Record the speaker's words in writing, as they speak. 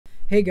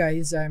Hey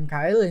guys, I'm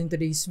Kyle. In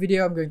today's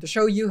video, I'm going to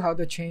show you how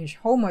to change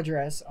home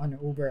address on the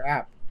Uber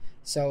app.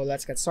 So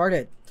let's get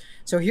started.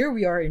 So here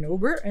we are in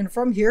Uber, and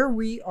from here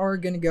we are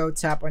going to go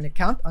tap on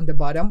account on the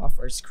bottom of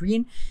our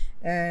screen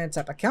and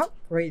tap account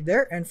right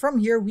there. And from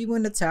here, we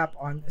want to tap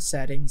on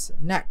settings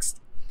next.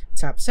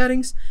 Tap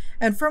settings,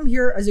 and from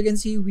here, as you can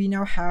see, we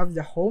now have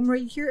the home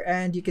right here,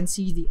 and you can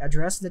see the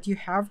address that you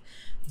have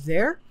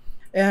there.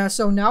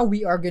 So now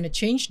we are going to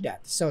change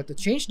that. So to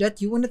change that,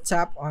 you want to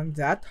tap on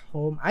that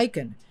home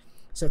icon.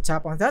 So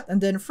tap on that, and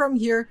then from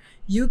here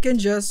you can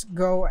just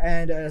go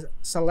and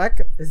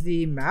select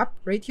the map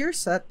right here,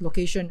 set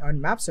location on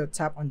map. So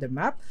tap on the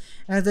map,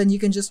 and then you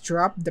can just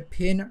drop the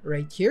pin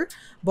right here.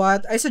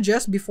 But I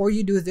suggest before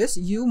you do this,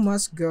 you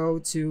must go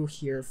to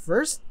here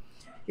first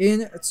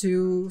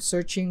into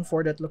searching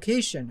for that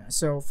location.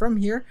 So from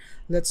here,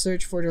 let's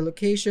search for the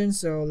location.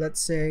 So let's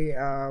say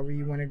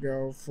we want to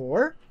go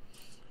for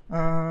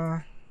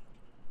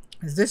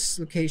this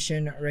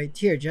location right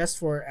here, just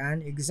for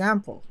an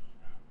example.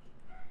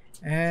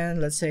 And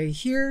let's say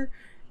here,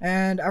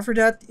 and after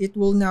that it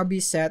will now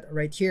be set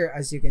right here,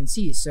 as you can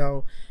see.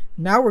 So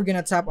now we're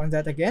gonna tap on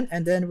that again,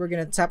 and then we're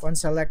gonna tap on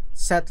select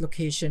set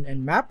location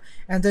and map,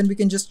 and then we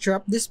can just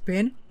drop this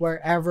pin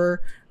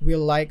wherever we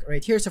like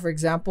right here. So for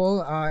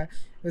example,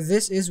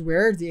 this is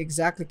where the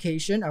exact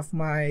location of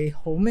my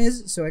home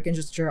is, so I can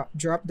just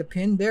drop the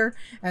pin there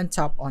and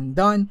tap on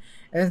done,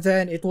 and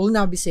then it will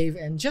now be saved.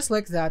 And just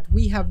like that,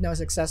 we have now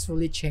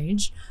successfully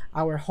changed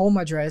our home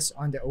address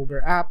on the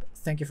Uber app.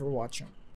 Thank you for watching.